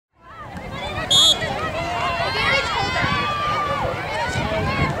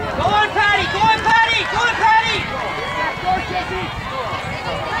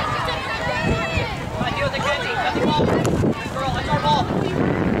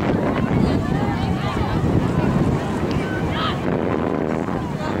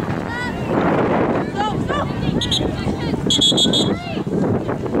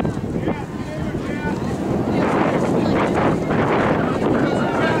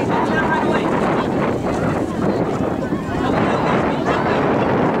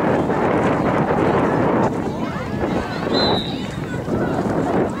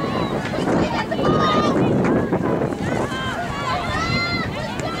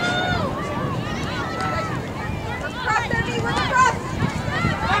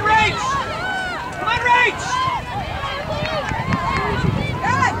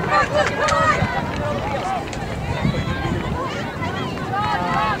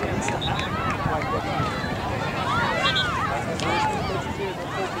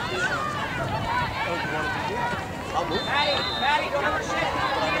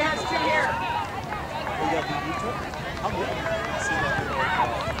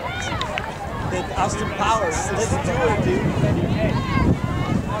Austin Powers, let's do it, dude.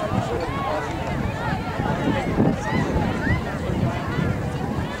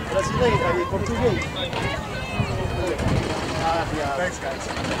 Brasileiro, aí, português. Thanks, guys.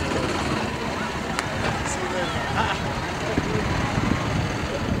 See you later.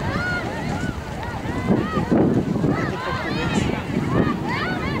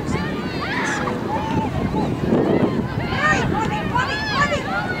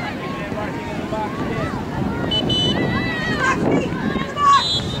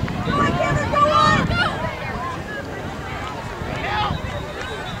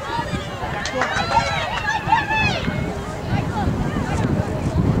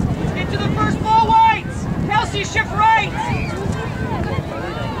 Shift right!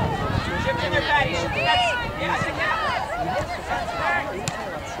 Shift in there, Patty. Shift in that. Yeah, I think that.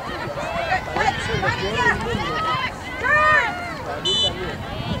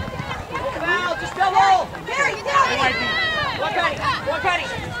 Foul, just double! Gary, get down! One Patty, one Patty.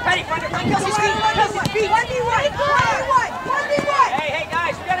 Patty, find Kelsey's feet, Kelsey's feet! 1v1! Hey,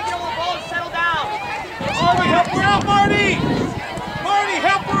 guys, we gotta get a little ball and settle down. Marty, help her out, Marty! Marty,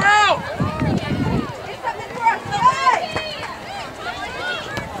 help her out!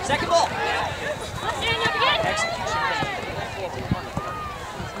 Second ball.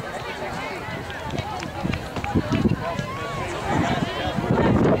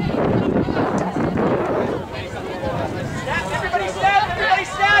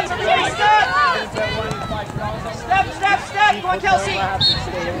 Step, go on, Kelsey.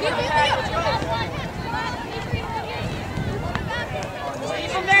 Stay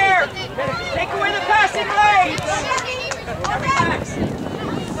from there. Take away the passing lanes.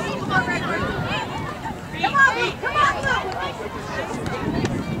 Come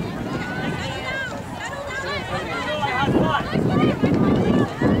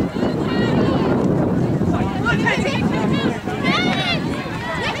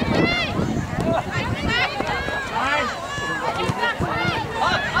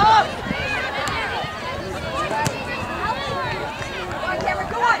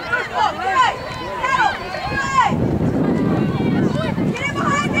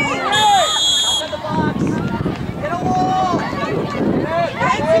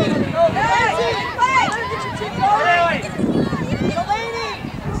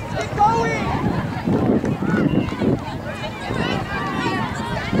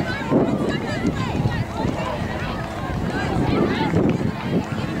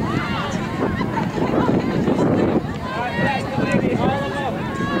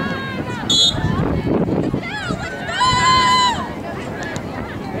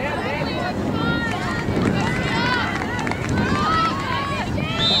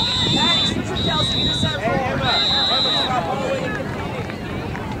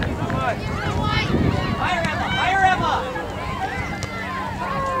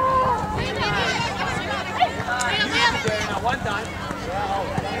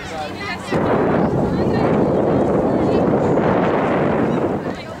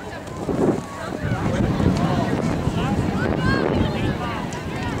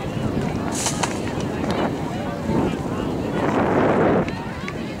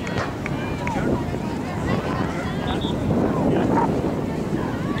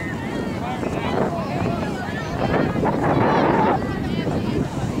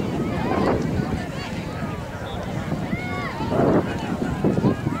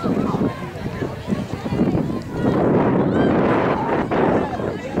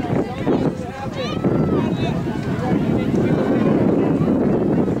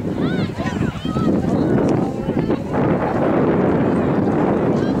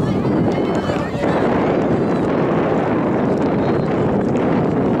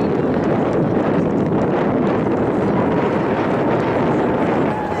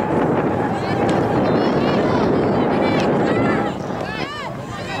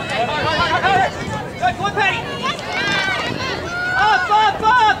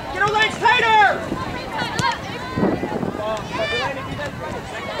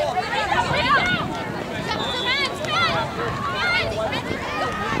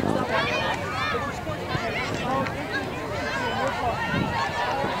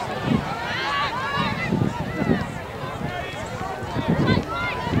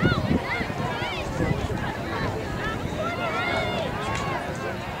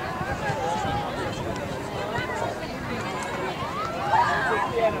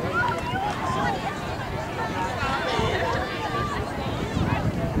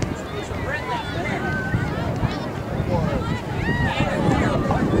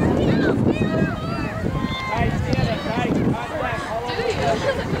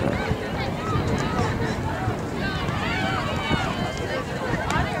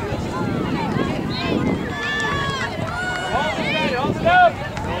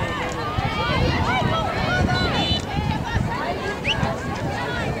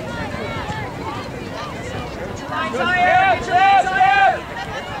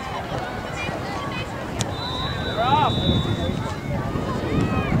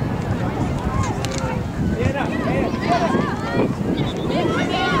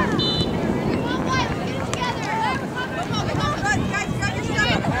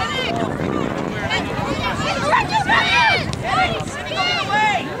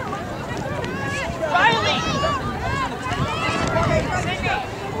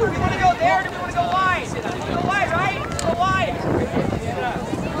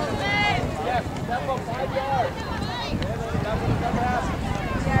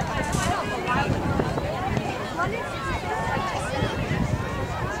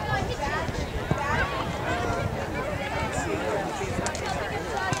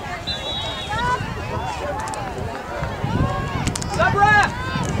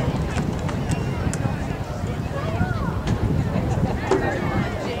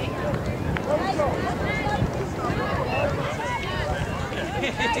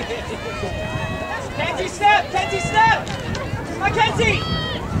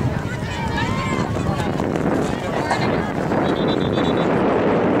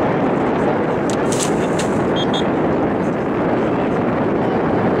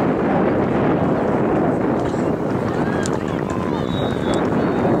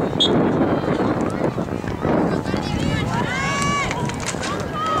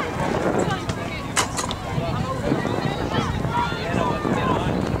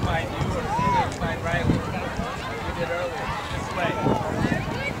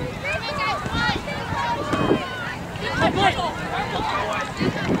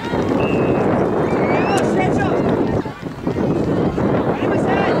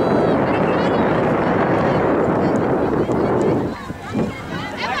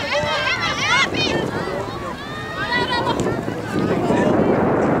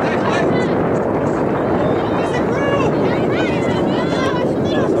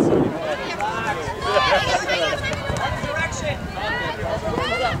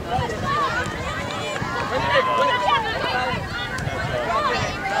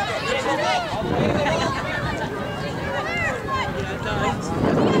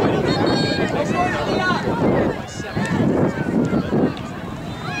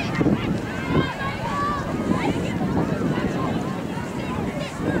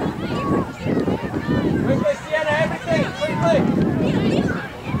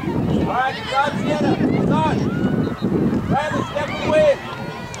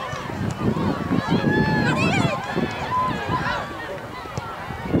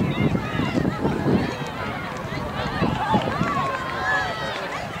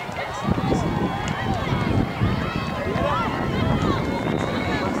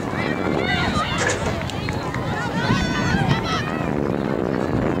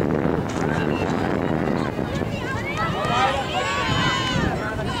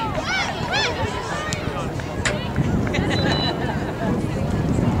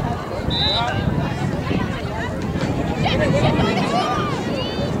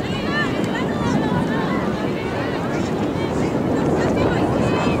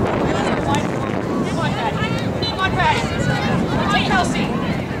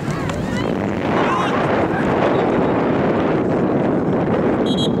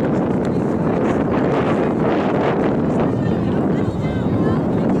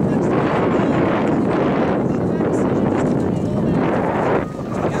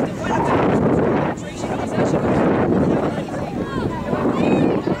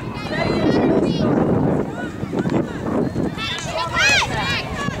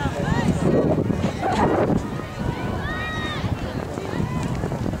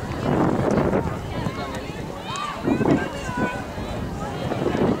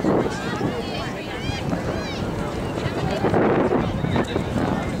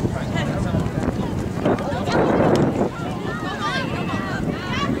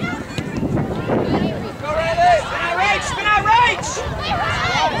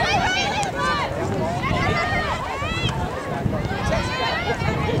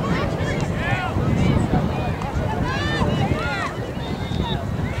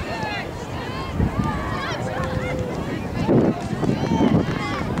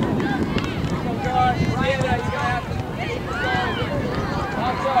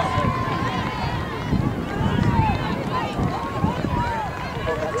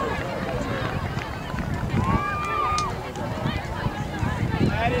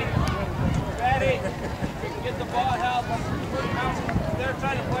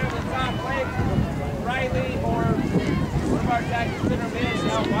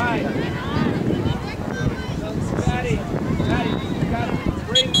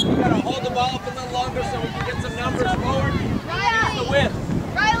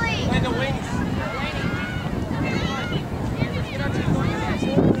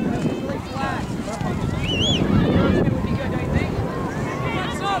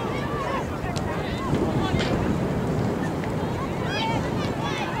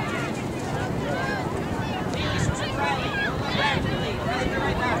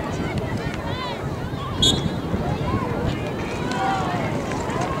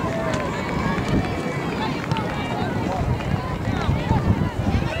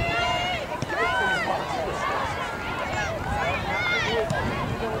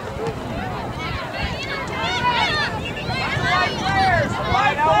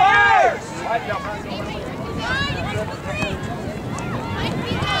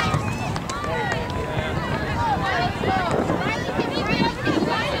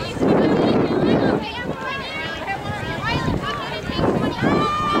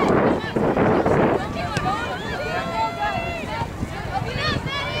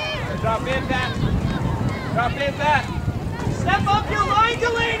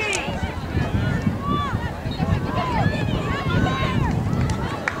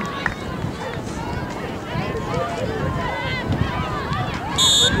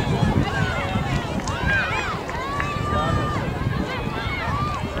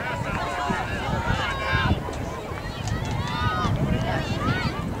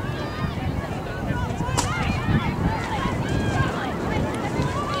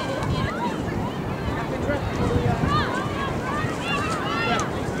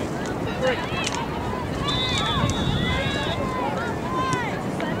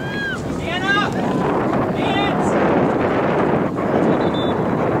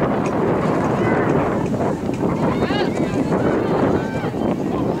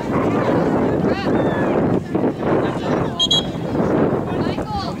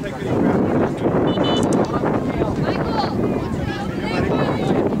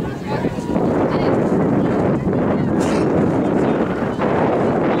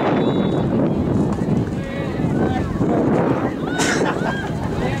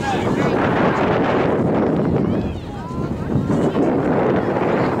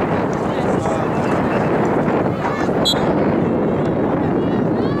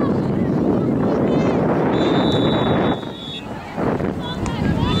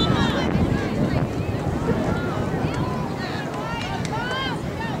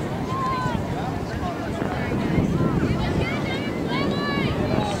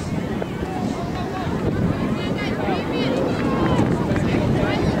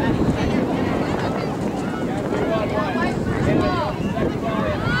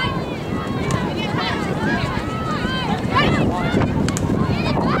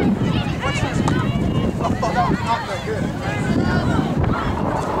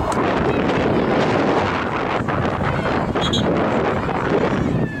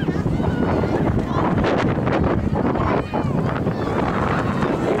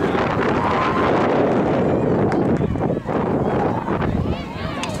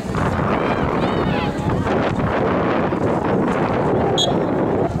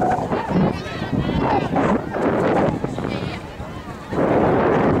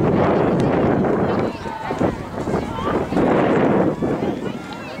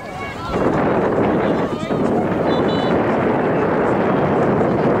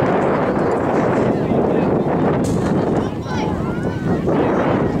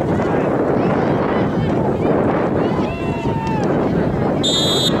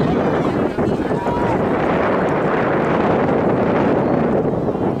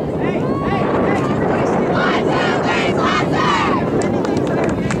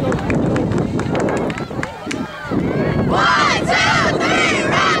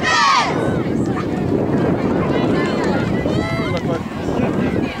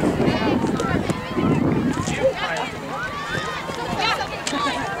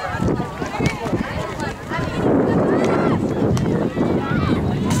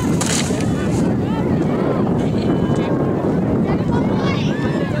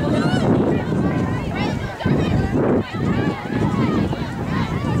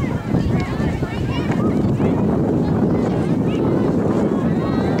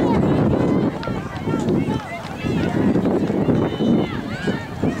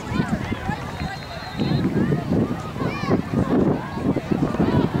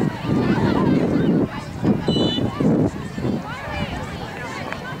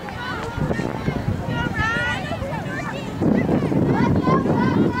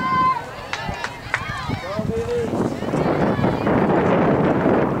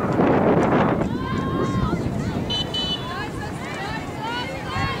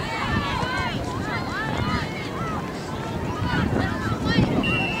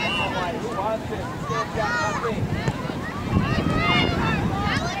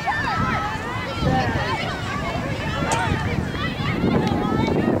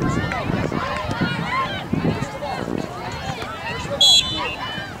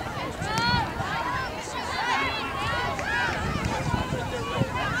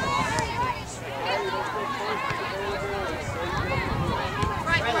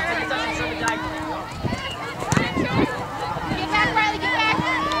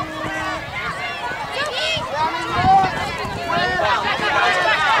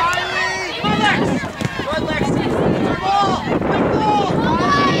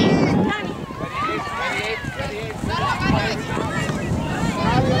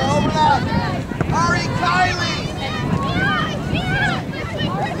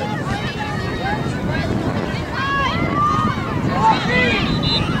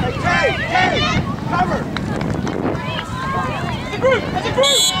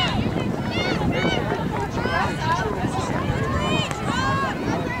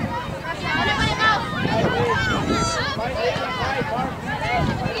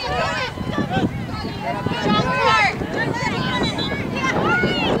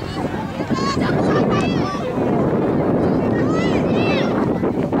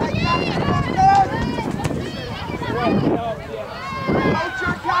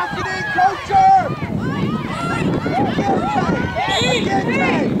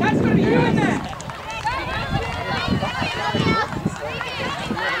That's gonna be you in there.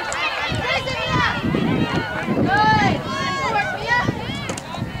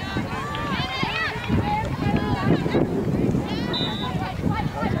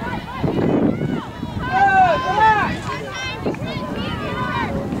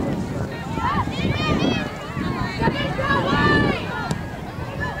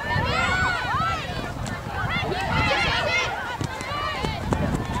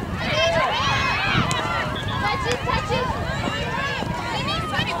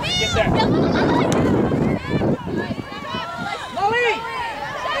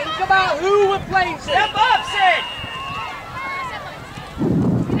 Step up, Sid!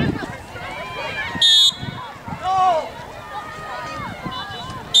 No!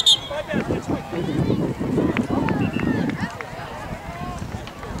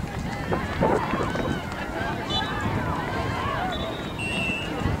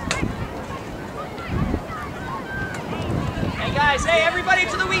 Hey guys, hey everybody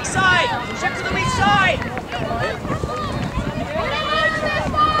to the weak side! Shift to the weak side!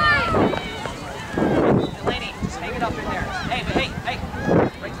 Up in there. Hey,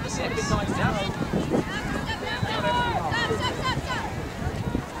 right to the 6. Down.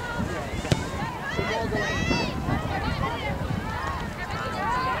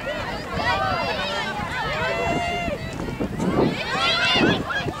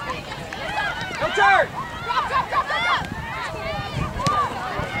 Go turn! Drop!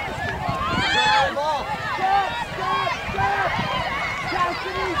 Ball.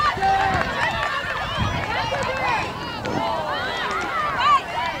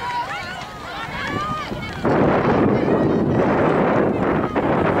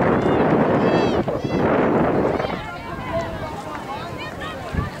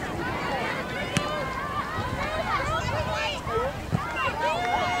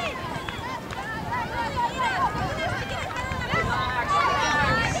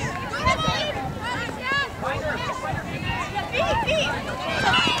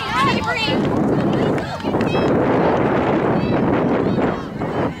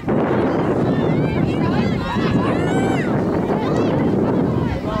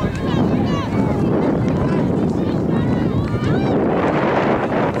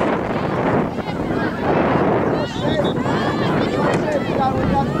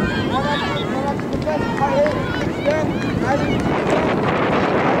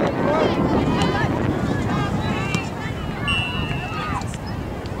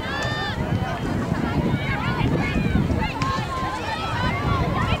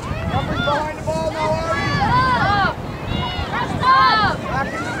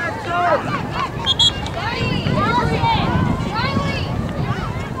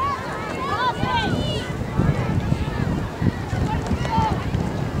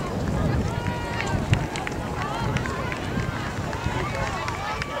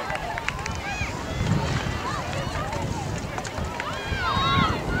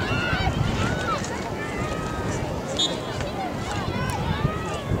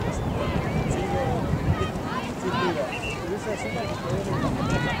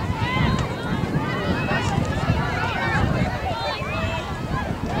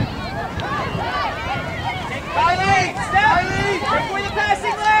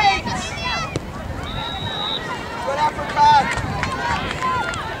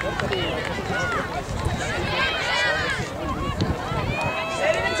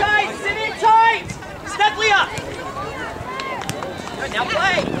 Now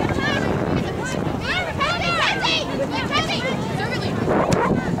play!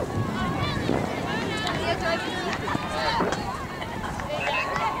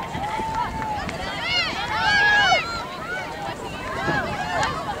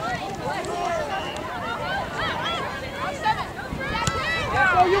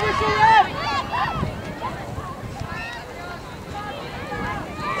 You were so red!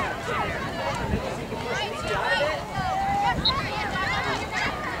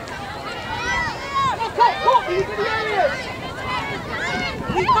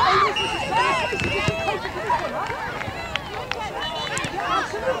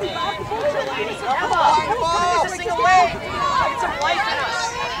 Emma, this is a single leg. Get some life in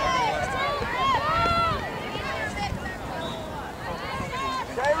us.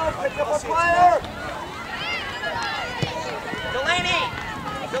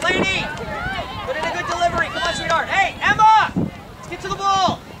 Delaney! Put in a good delivery. Come on, sweetheart. Hey, Emma! Let's get to the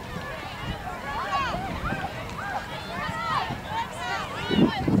ball.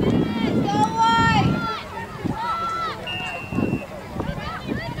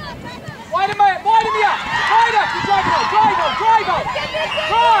 Wide him up! Wide him up! Wide up! Good drive on! Drive on! Drive on!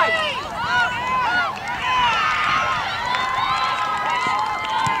 Drive!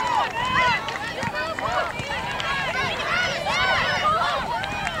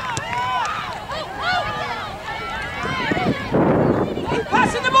 Keep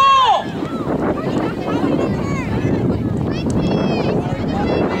passing the ball!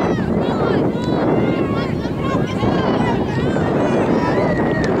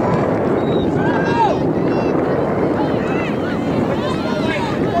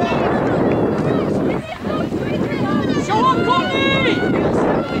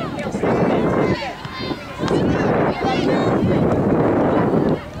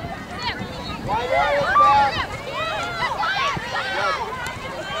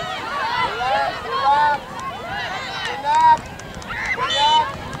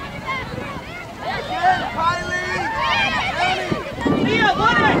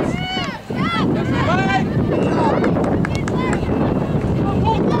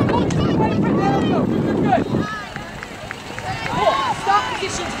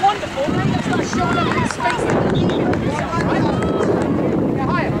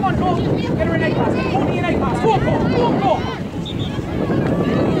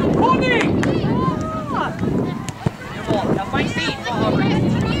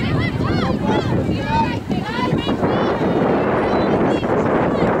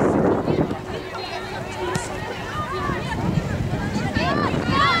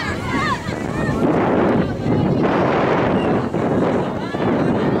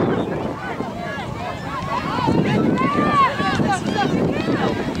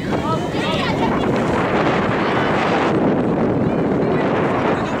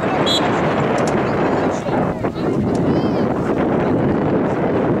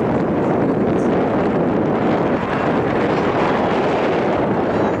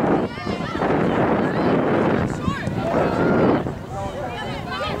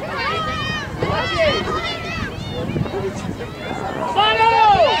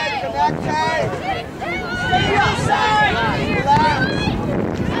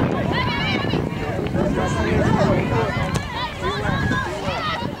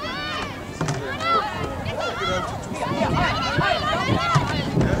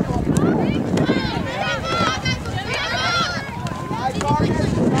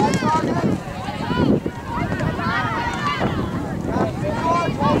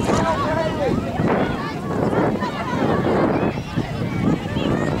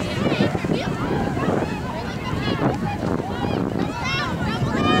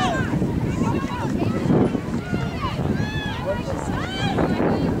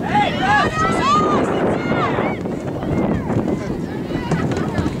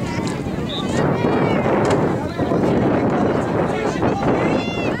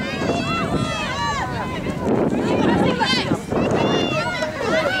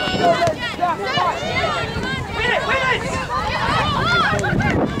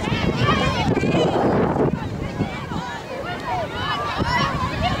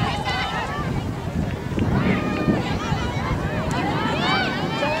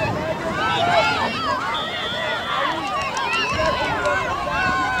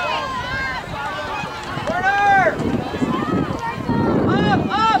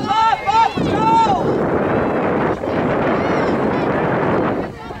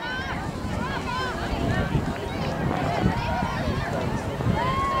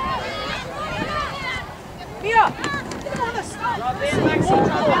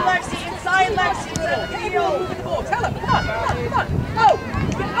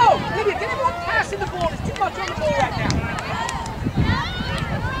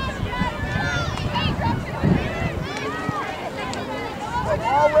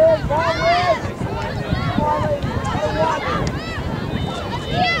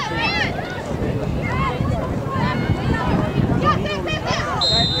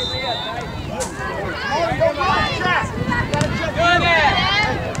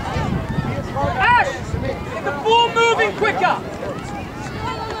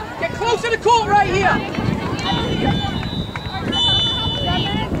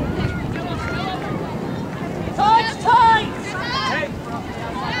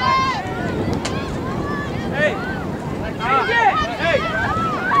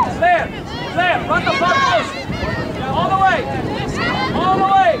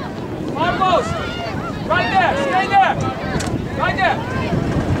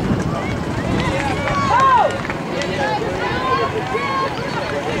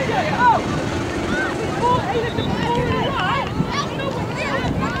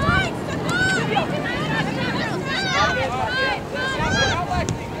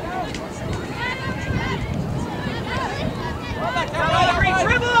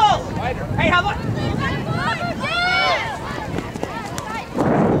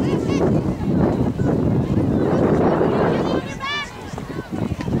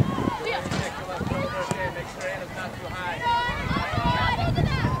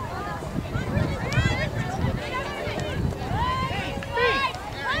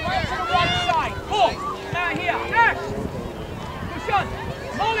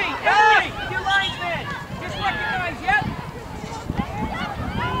 Ollie, Ollie, you linesman. Just recognize, yep.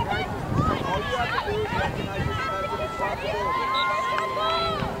 All you have to do is recognize your defensive responsibility.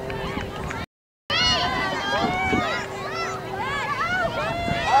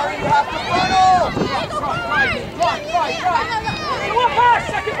 Ari, you have to funnel! Right. You want pass,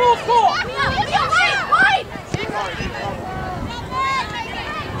 second ball score.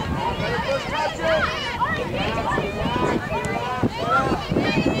 Better push, touch it!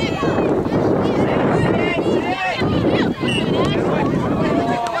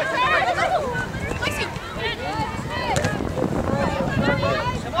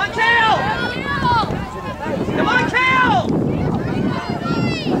 Come on, Kale! Come on, Kale!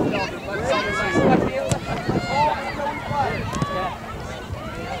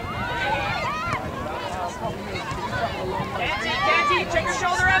 Kenzie, check your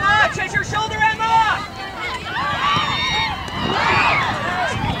shoulder, Emma! Check your shoulder, Emma!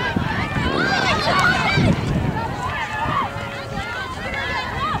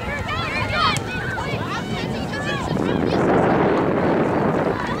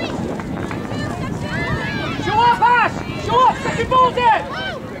 Show up, Ash! Show up! Second ball's in!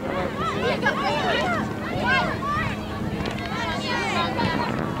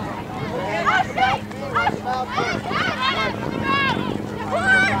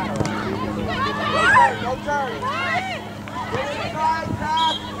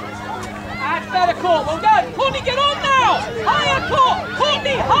 That's better, Court. Well done. Courtney, get on now! Higher, Court!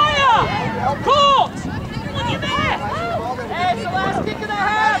 Courtney, higher! Court! On you there! Hey, it's the last kick of the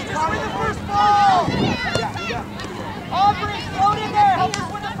half. Just win the first ball! Aubrey, throw it in there. Help us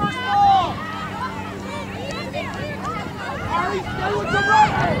win the first ball! Ari, stay with the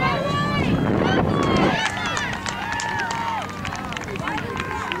right!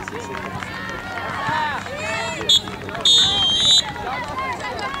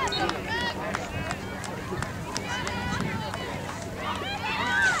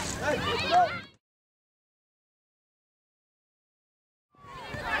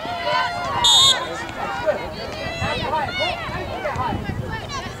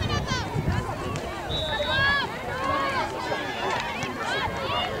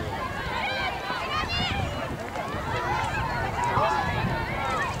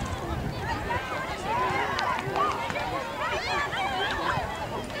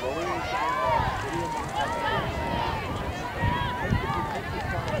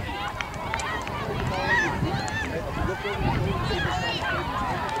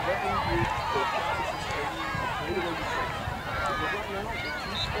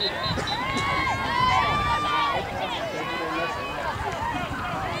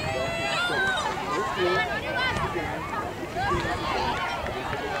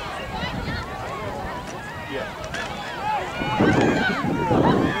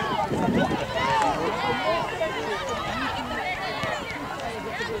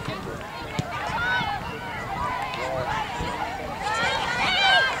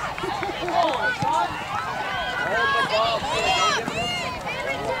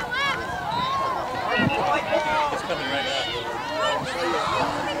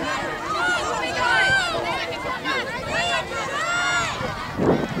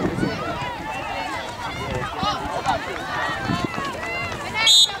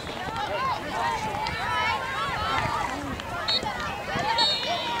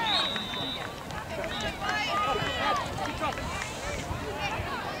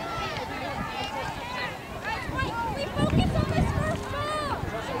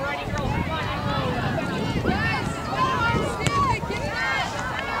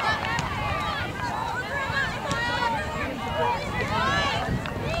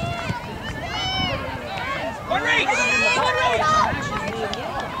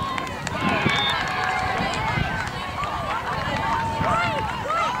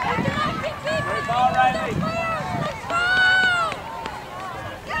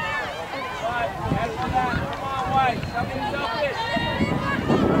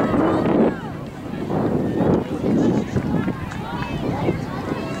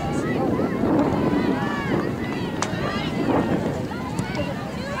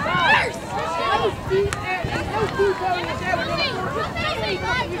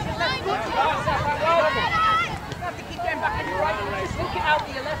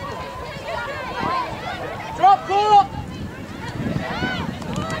 Drop ball!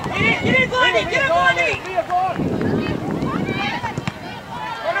 Get in, Glendy! Get in, Glendy!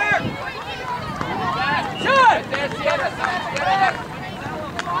 Shoot!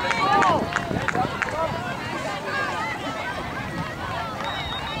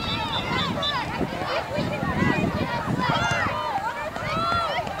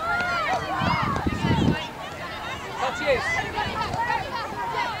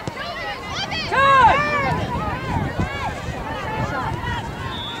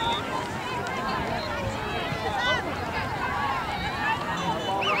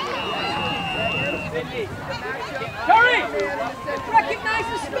 Curry! Recognize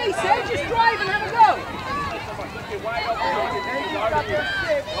the space, eh? Just drive and have a go.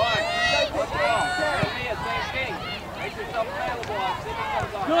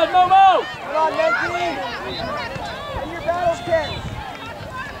 Good, Momo! Come on, Mendy! In your battle kits!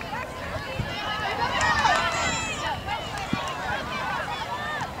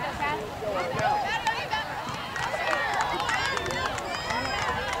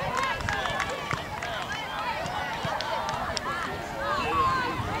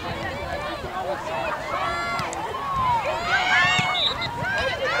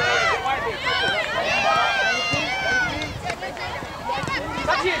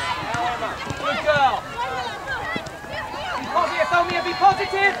 Good girl. Be positive, Omia, be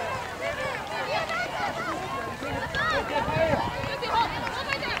positive.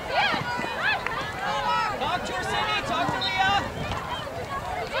 Talk to her, Cindy. Talk to Leah.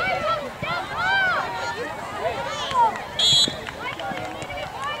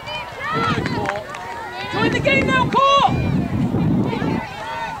 Good, Court. Join the game now, Court.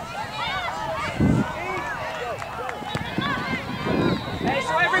 Hey,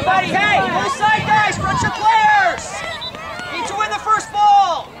 so everybody, hey, both side guys, front your players. Need to win the first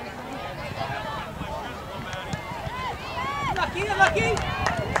ball. Lucky, lucky.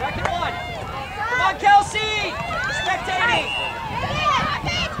 Second one. Come on, Kelsey. Spectating.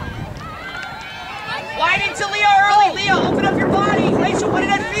 Wide into Leah early. Leah, open up your body. Rachel, put it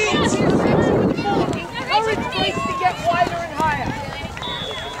at feet. Courage needs to get wider and higher.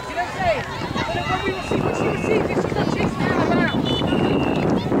 You know what I'm saying? But then when we will see what she receives, if she's not chasing her around.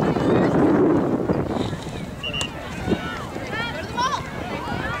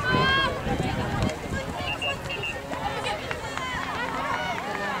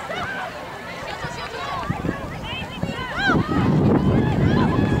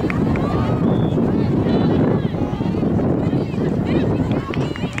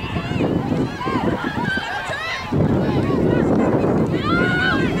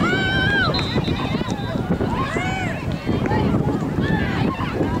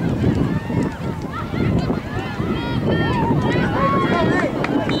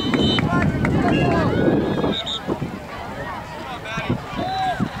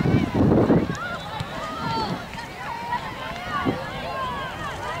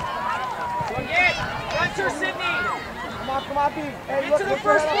 Come on, B. Hey, Into the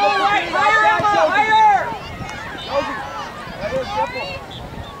first ball, right? Higher, Emma, higher! Josie, that is simple.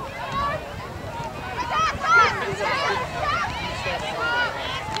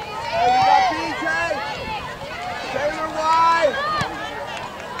 Hey, you got BJ. Taylor wide.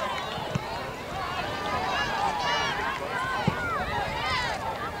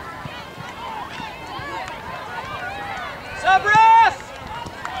 Sub-ref!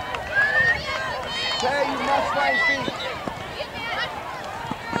 Okay, you must find feet.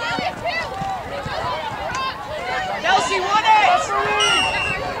 Kelsey won it!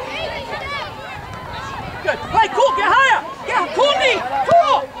 Good. Hey, cool, get higher! Yeah, Courtney!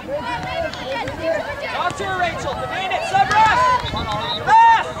 Cool! Talk to her, Rachel. Demand it, sub-ref!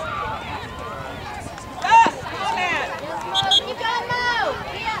 Ref! Ref! Come man!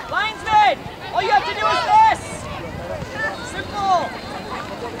 Linesman! All you have to do is this! Simple!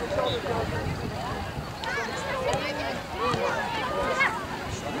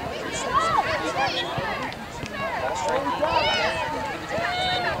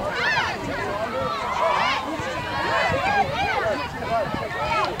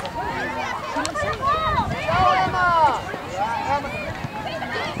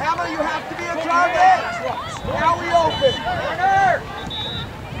 Emma, you have to be a target. Now we open. Corner!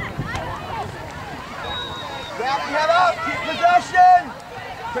 Gabby, head up. Keep possession.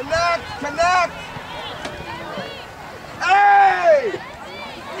 Connect, connect. Hey!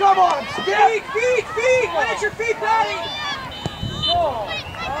 Come on, Skip. Feet! Plant your feet, Patty!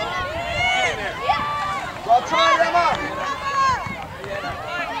 Well tried, Emma.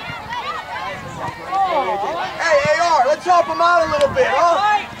 Hey, AR, let's help him out a little bit, huh?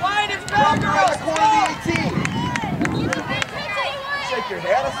 Wide, it's Drop better, her in the girls! corner of the 18. Shake your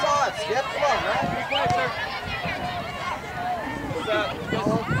head. I saw it, Skip. Come on, man. What's that?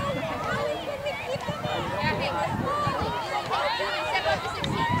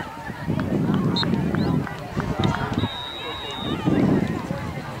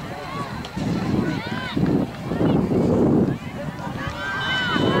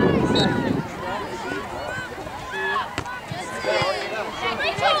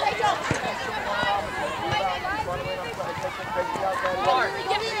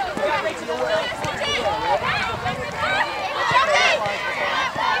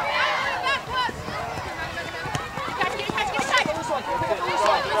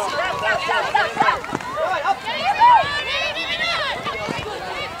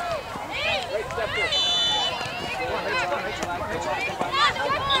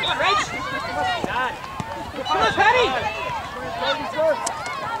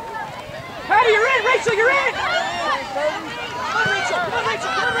 Rachel, you're in! Come on, Rachel! Come on, Rachel!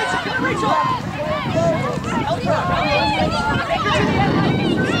 Come on, Rachel! Come on, Rachel!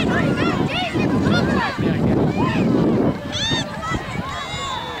 Take her to the end.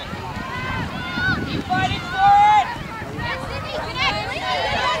 Keep fighting for it!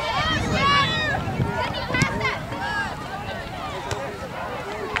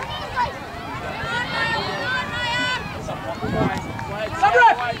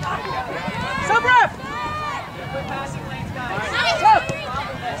 Sub-ref! Sub-ref! Good passing lanes, guys. Tough!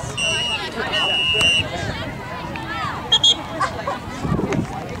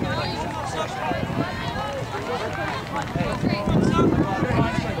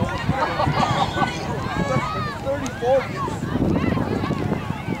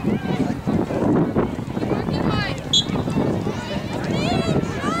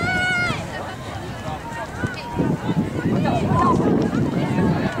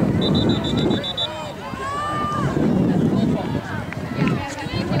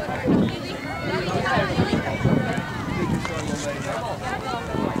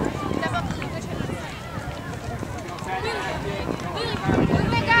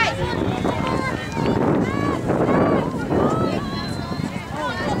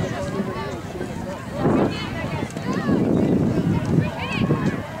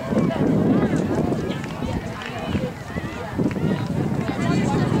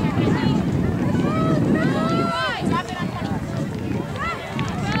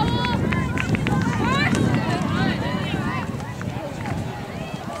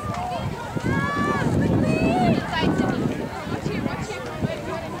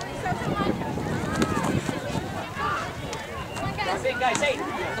 Guys, hey,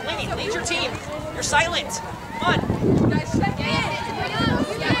 Delaney, lead your team. You're silent. Come on. Guys, check in.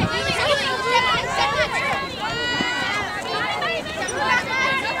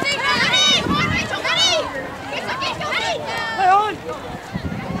 Play on.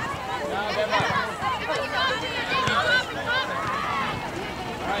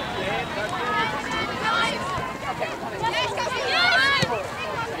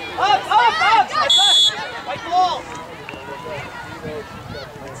 Up! That's us. White ball.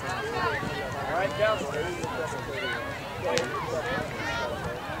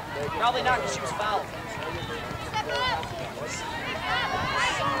 Probably not because she was fouled.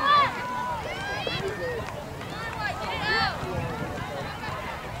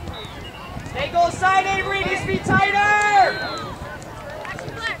 Stay goal side, Avery. Needs to be tighter.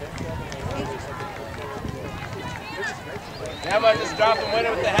 Emma just dropped and win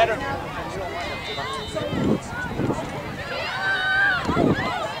it with the header.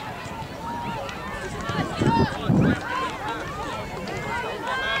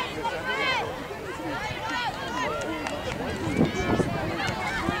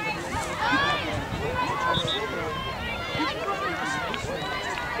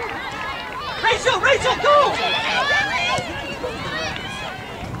 Rachel, go!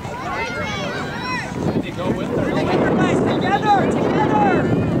 They go with her. Together, guys, together!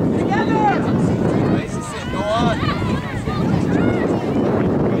 Nice to see. Go on.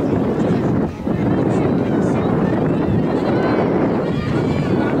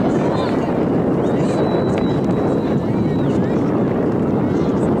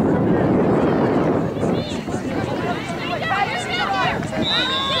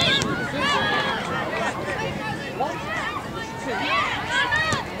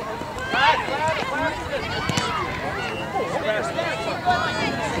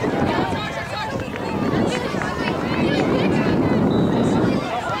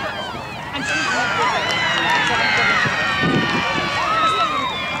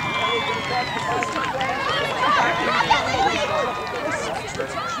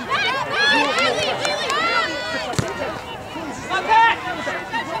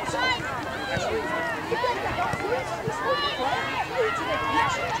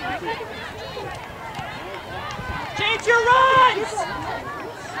 Change your runs!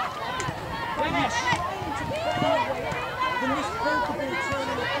 Finish!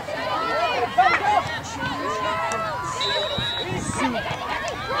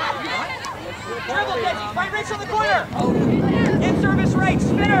 Dribble, Kenzie! Find Rachel in the corner! In service right,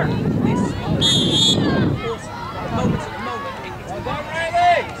 spinner!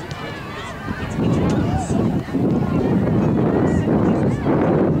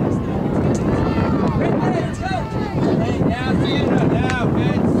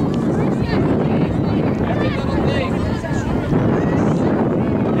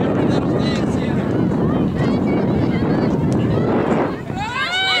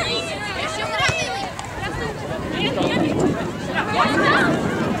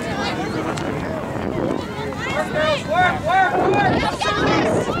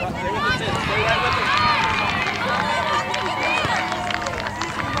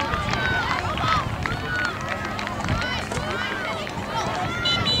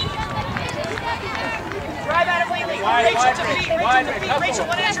 Rachel to feet, Rachel to feet, Rachel,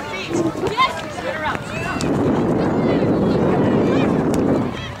 one at your feet. Yes! Spin her out.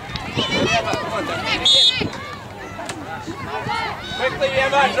 Quickly,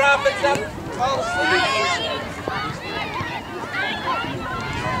 Emma, drop it, stop. Fall asleep.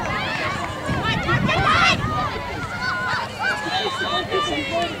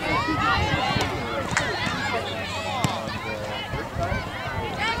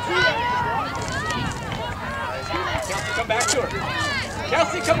 Come back to her.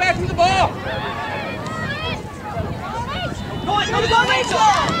 Kelsey, come back to the ball. Go on, go, Rachel!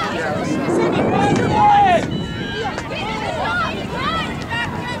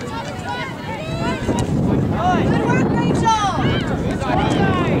 Good work, Rachel!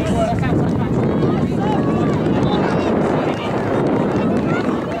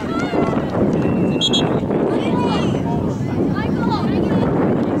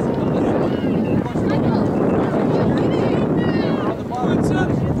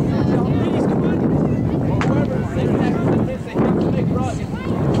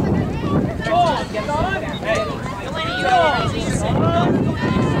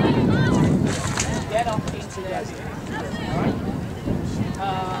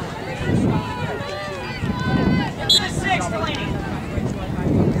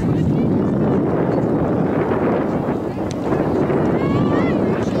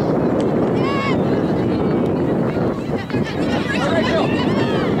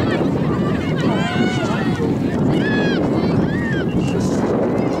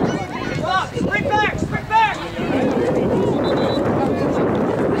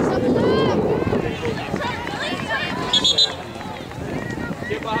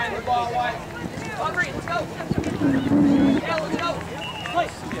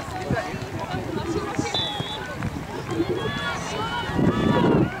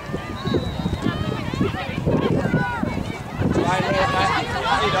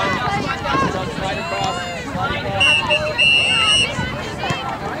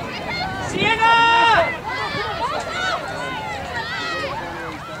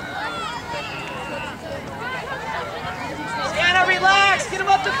 Relax, get him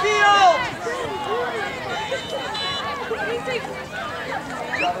up the field!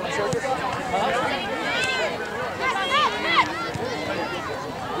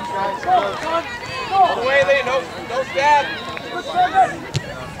 All the way, Lee, no stab. Let's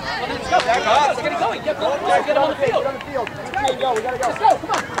go. Back up. Let's get it going. Get him on the field. We gotta go. Let's go,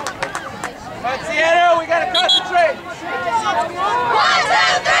 come on. Come on, Sienna, we gotta concentrate. 1, 2,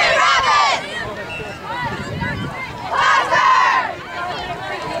 3, Robin!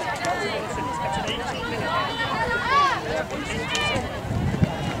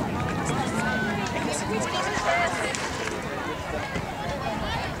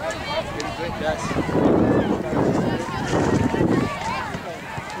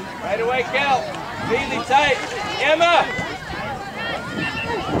 Right away, Cal. Really tight. Emma!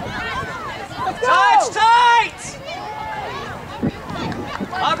 Tight!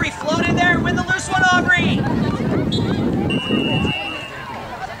 Aubrey, float in there and win the loose one, Aubrey!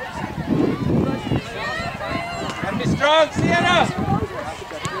 Gotta be strong, Sienna!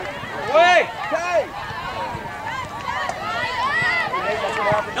 Away! Okay!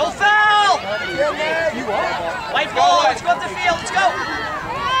 No foul! White ball, let's go up the field, let's go!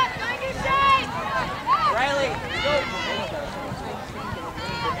 Riley, go!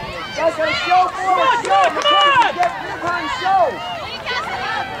 Guys, gotta show for Come on, come on! Get behind show!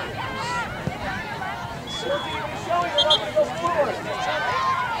 Showing it up to go forward.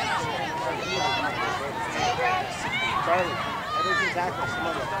 Charlie, everything's active.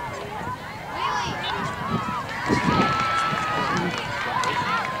 Smother.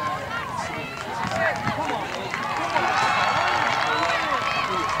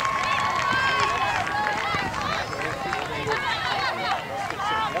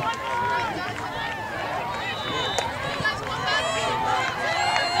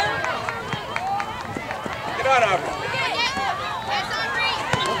 Get on, Aubrey.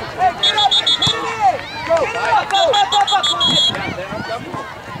 Hey, get up! Put it in! Go! Up!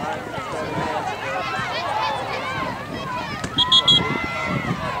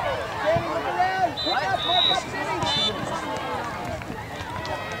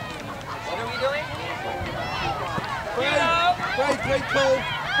 What are we doing? Great, Cole.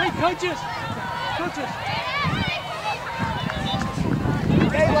 Hey, coaches.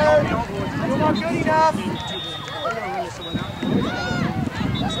 Taylor, you're not good enough.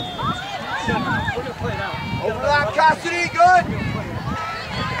 Overlap, Cassidy, good.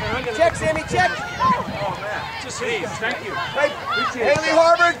 Check, Sammy, check. Just please, thank you. Haley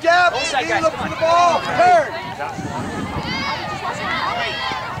Harvard, Gap. Onside, Lee, guys, look come for on. the ball. Turn.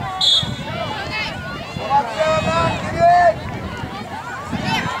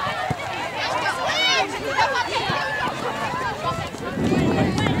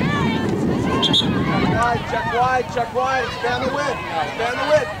 Check wide, expand the width.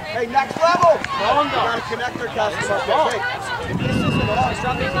 Hey, next level. You gotta connect their customers. Hey, if this isn't all,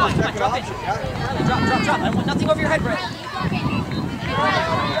 Drop it, come on, drop it. Drop. I want nothing over your head, Brett.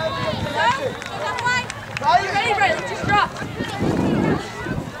 Are you ready, Brett? Just drop.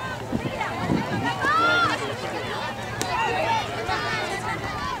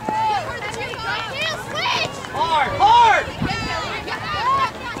 Hard!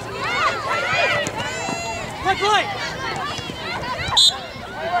 Quick light!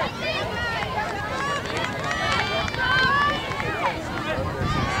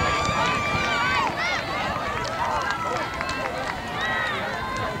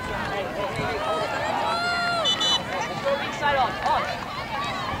 Side on.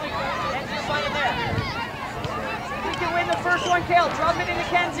 Kenzie, you're fine in there. We can win the first one, Kale. Drop it into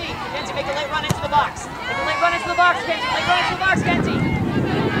Kenzie. Kenzie, make a late run into the box. Make a late run into the box, Kenzie. Late run into the box, Kenzie.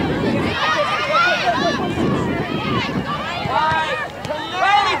 Right.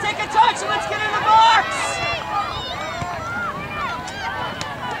 Riley, take a touch and let's get in the box.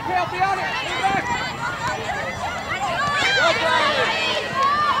 Kale, be on it. Get back. Go, Riley.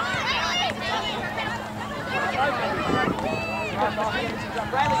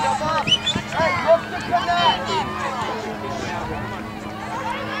 Riley, jump off. Hey, look to connect.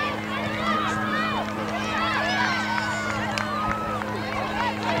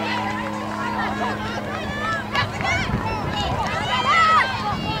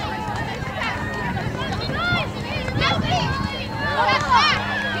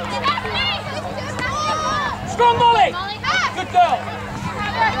 Strong volley. Good girl.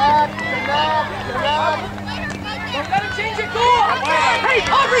 Don't let him change it, goal! Hey,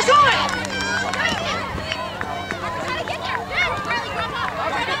 Aubrey's on it!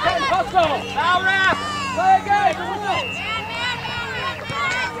 Foul ref! Play again!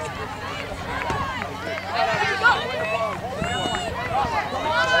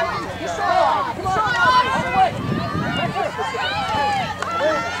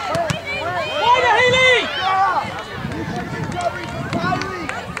 Wider, Haley!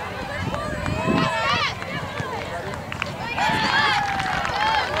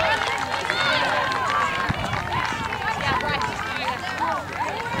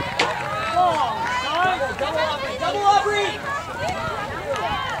 Double Aubrey!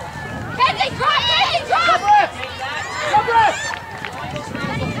 Kenzie, drop!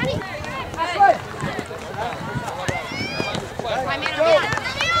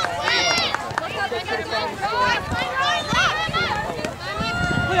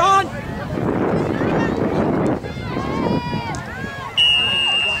 Play on!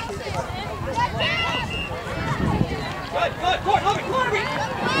 Good. Come on, Aubrey!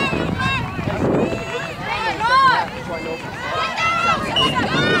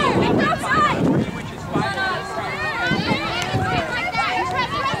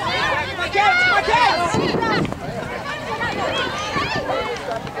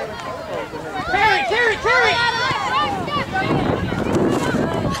 Carry!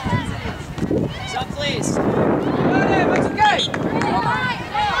 Stop, please. Let's go!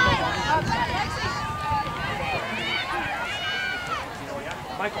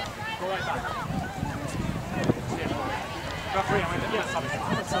 Michael, go right back. Referee, I'm going to get something.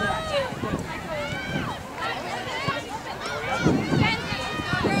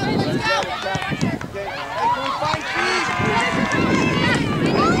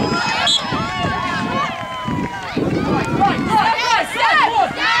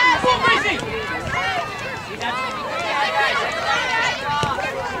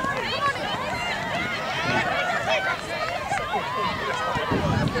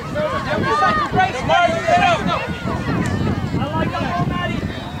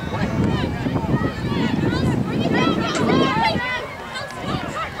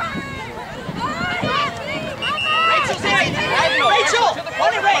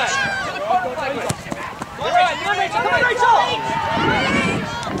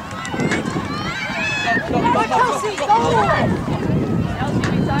 Kelsey, go! Kelsey,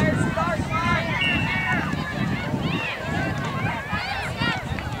 be tired, start.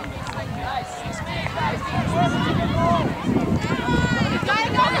 Nice, 6 minutes, guys. Gotta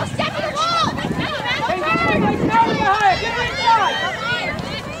go, no, step in the wall! Get inside!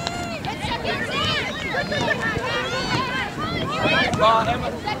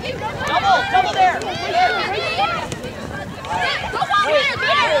 Double there! Go on here,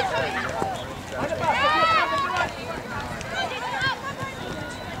 there!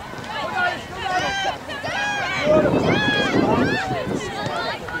 Go!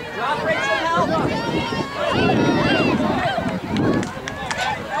 Drop Rachel, help.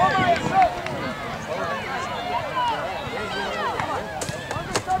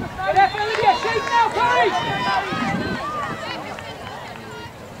 Olivia, shake now, Courage!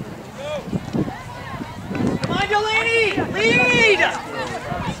 Come on, Delaney! Lead!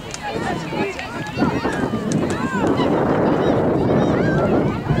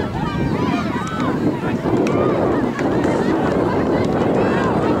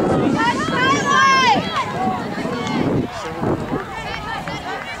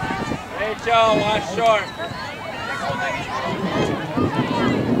 Rachel, watch short.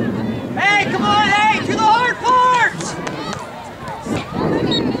 Hey, come on, hey, to the hard part!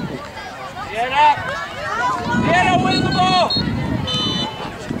 Get up! Get up, win the ball!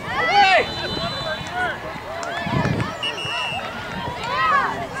 Hey!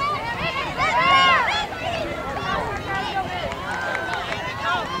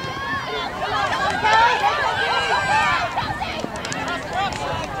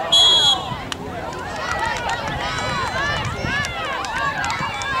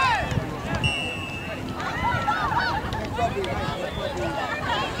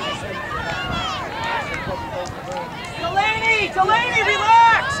 Delaney,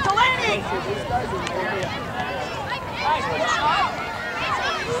 relax! Delaney! Guys, push up.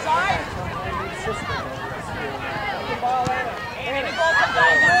 Side. And the ball comes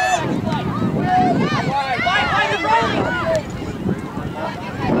out. Find the rolling.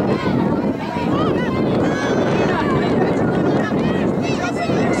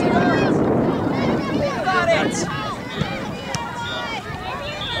 Got it.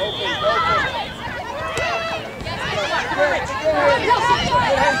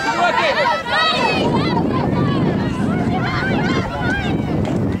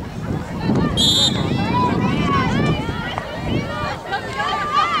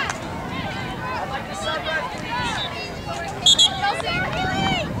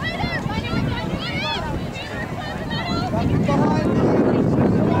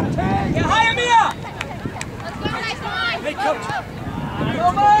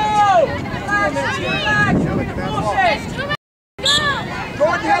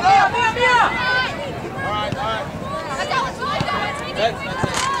 Jordan, head up!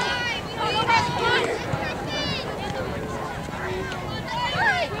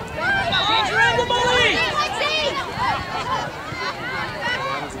 Change your angle, Molly!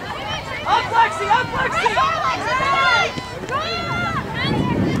 Up, Lexi! Up, Lexi! Go,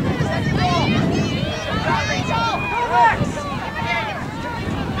 Lex!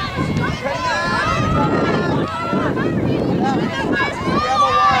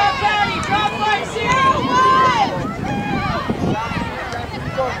 Patty, drop Lexi!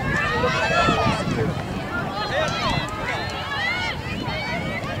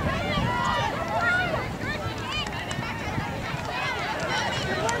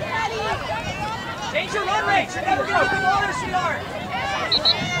 Change your run rate! You're never gonna get the ball there, sweetheart!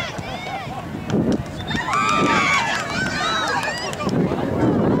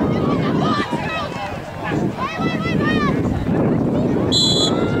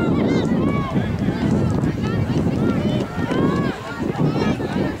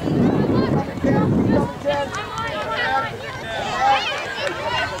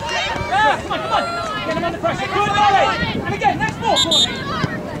 Come on! Get him under pressure. Good, Molly! And again, next ball, Courtney!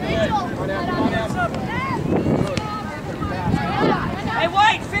 Hey,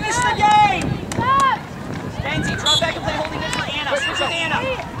 White, finish the game! Benzie, drop back and play holding mid for Anna. Switch with Anna.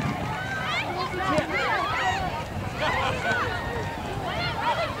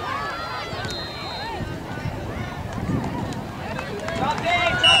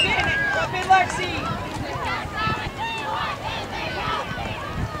 Drop in, Lexi!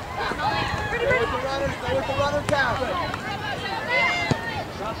 Stay with the runner count.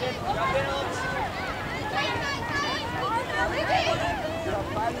 Drop in, Alex.